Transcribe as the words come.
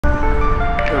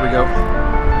go.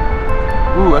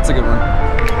 Ooh, that's a good one.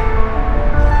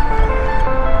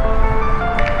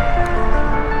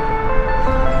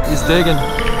 He's digging.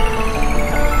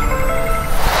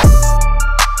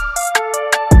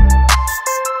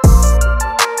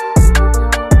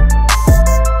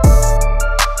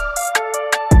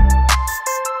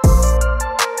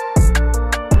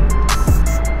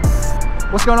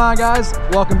 What's going on, guys?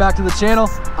 Welcome back to the channel.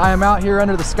 I am out here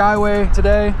under the Skyway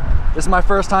today. This is my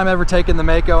first time ever taking the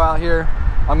Mako out here.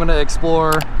 I'm gonna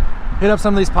explore, hit up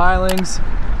some of these pilings,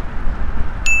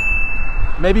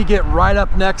 maybe get right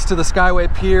up next to the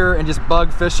Skyway Pier and just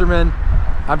bug fishermen.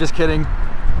 I'm just kidding,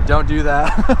 don't do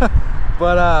that.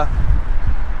 But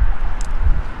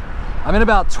I'm in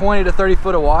about 20 to 30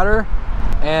 foot of water,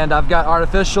 and I've got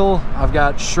artificial, I've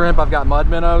got shrimp, I've got mud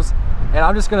minnows, and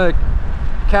I'm just gonna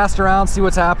cast around, see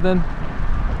what's happening,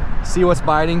 see what's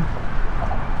biting.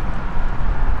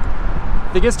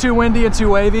 If it gets too windy and too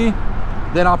wavy,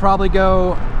 then I'll probably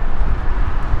go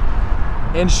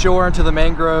inshore into the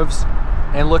mangroves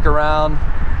and look around,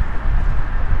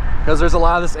 because there's a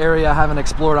lot of this area I haven't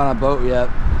explored on a boat yet.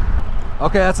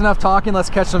 Okay, that's enough talking. Let's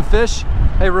catch some fish.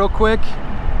 Hey, real quick,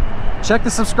 check the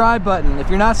subscribe button. If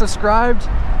you're not subscribed,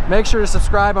 make sure to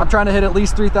subscribe. I'm trying to hit at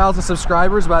least 3,000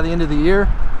 subscribers by the end of the year.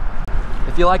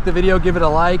 If you like the video, give it a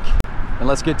like, and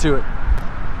let's get to it.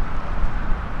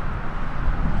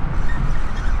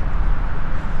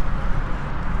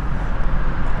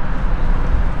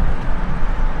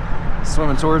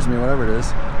 Swimming towards me, whatever it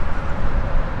is.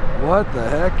 What the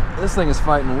heck? This thing is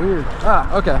fighting weird.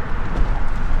 Ah, okay.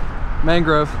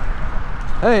 Mangrove.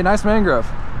 Hey, nice mangrove.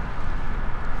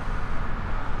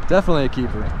 Definitely a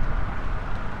keeper.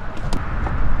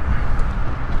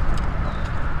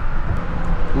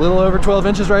 A little over 12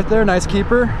 inches right there, nice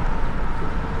keeper.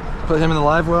 Put him in the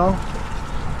live well.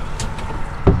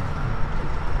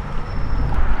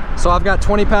 So I've got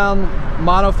 20-pound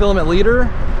monofilament leader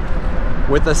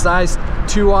with a size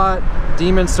 2-aught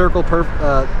Demon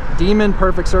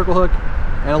Perfect circle hook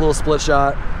and a little split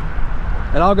shot.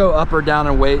 And I'll go up or down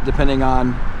in weight depending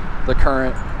on the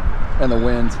current and the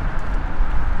wind.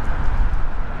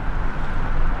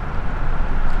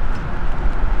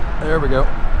 There we go.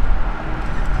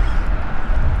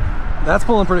 That's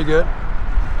pulling pretty good.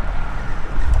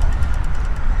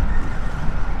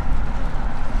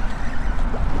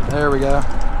 There we go.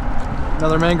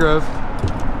 Another mangrove.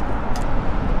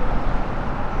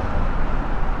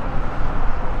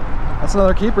 That's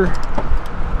another keeper.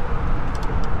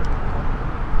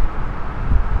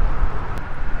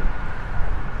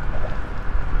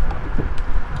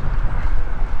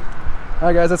 All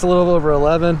right, guys, that's a little over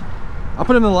 11. I'll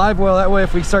put him in the live well, that way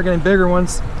if we start getting bigger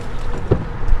ones,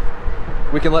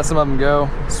 we can let some of them go,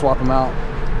 swap them out.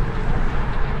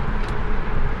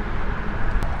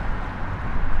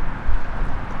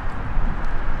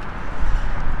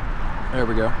 There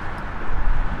we go.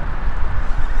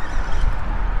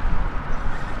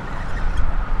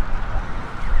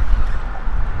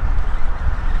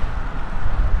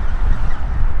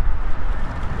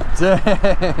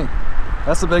 Dang,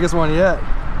 that's the biggest one yet.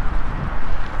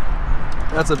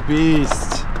 That's a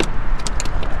beast.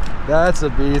 That's a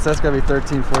beast. That's gotta be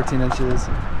 13, 14 inches.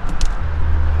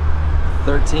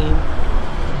 13.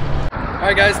 All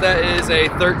right, guys, that is a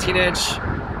 13-inch,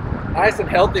 nice and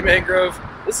healthy mangrove.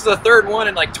 This is the third one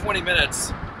in like 20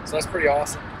 minutes, so that's pretty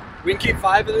awesome. We can keep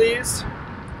 5 of these.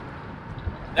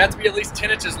 They have to be at least 10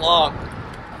 inches long.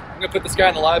 I'm gonna put this guy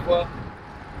in the live well.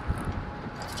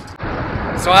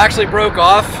 So I actually broke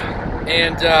off,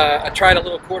 and I tried a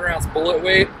little 1/4 ounce bullet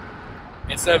weight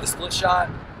instead of the split shot.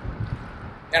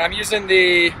 And I'm using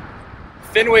the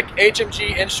Fenwick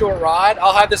HMG inshore rod.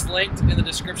 I'll have this linked in the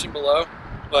description below.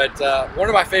 But one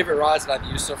of my favorite rods that I've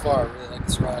used so far. I really like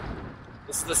this rod.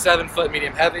 This is the 7-foot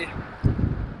medium heavy.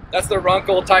 That's the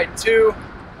Runkle Titan 2.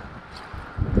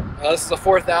 This is a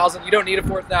 4,000. You don't need a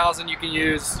 4,000. You can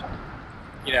use,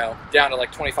 you know, down to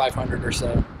like 2,500 or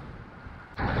so.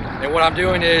 And what I'm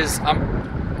doing is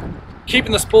I'm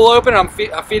keeping the spool open. I'm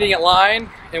feeding it line.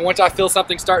 And once I feel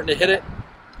something starting to hit it,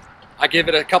 I give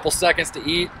it a couple seconds to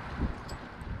eat,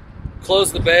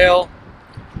 close the bail,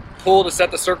 pull to set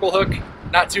the circle hook.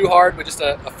 Not too hard, but just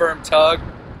a firm tug.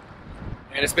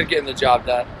 And it's been getting the job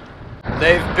done.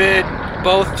 They've bid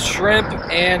both shrimp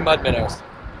and mud minnows.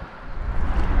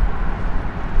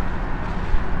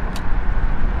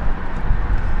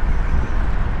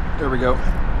 There we go.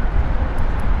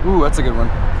 Ooh, that's a good one.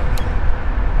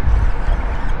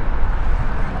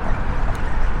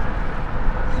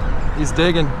 He's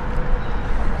digging.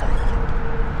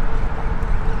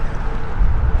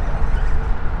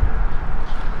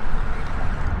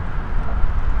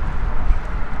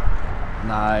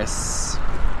 Nice.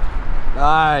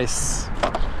 Nice.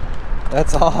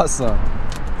 That's awesome.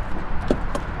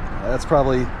 That's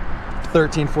probably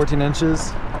 13, 14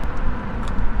 inches.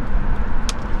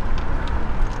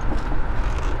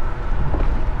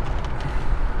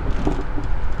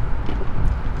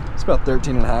 It's about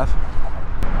 13 and a half.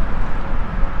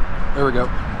 There we go.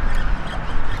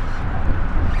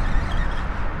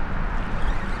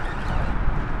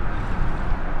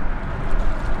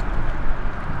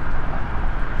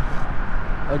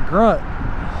 A grunt.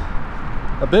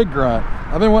 A big grunt.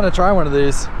 I've been wanting to try one of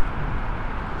these.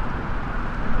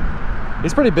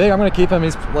 He's pretty big. I'm gonna keep him.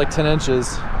 He's like 10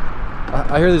 inches.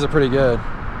 I hear these are pretty good.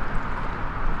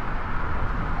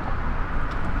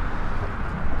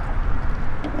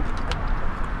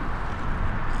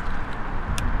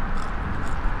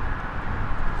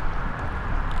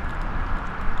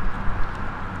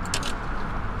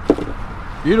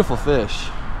 Beautiful fish.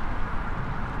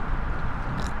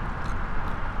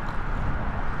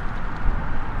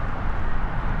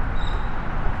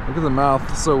 Look at the mouth,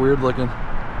 it's so weird looking.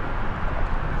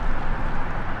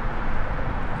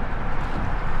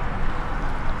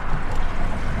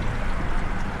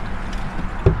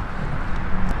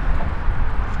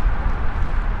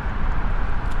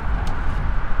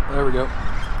 There we go.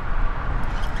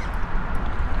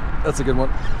 That's a good one.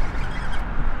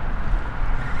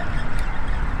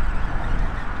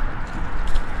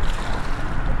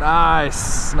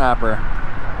 Nice snapper.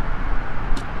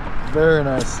 Very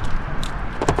nice.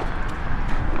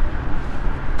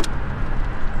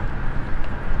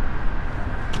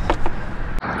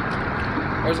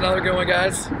 There's another good one,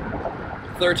 guys.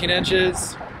 13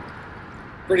 inches.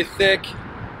 Pretty thick.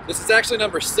 This is actually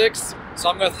number 6, so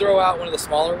I'm going to throw out one of the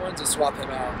smaller ones and swap him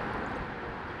out.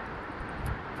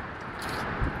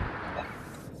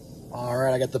 All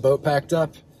right, I got the boat packed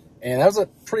up, and that was a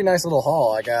pretty nice little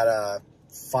haul. I got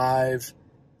 5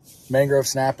 Mangrove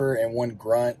Snapper and 1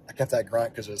 grunt. I kept that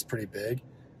grunt because it was pretty big,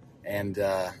 and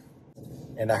I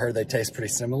heard they taste pretty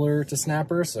similar to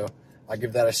snapper, so I'll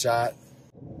give that a shot.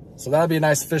 So that'll be a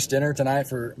nice fish dinner tonight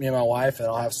for me and my wife, and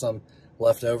I'll have some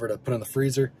left over to put in the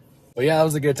freezer. But yeah, that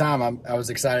was a good time. I was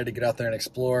excited to get out there and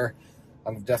explore.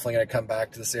 I'm definitely going to come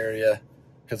back to this area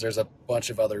because there's a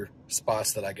bunch of other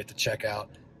spots that I get to check out.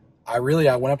 I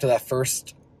went up to that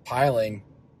first piling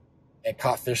and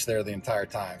caught fish there the entire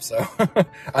time. So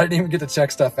I didn't even get to check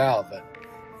stuff out, but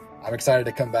I'm excited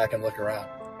to come back and look around.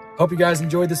 Hope you guys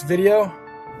enjoyed this video.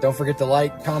 Don't forget to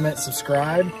like, comment,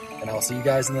 subscribe, and I'll see you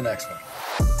guys in the next one.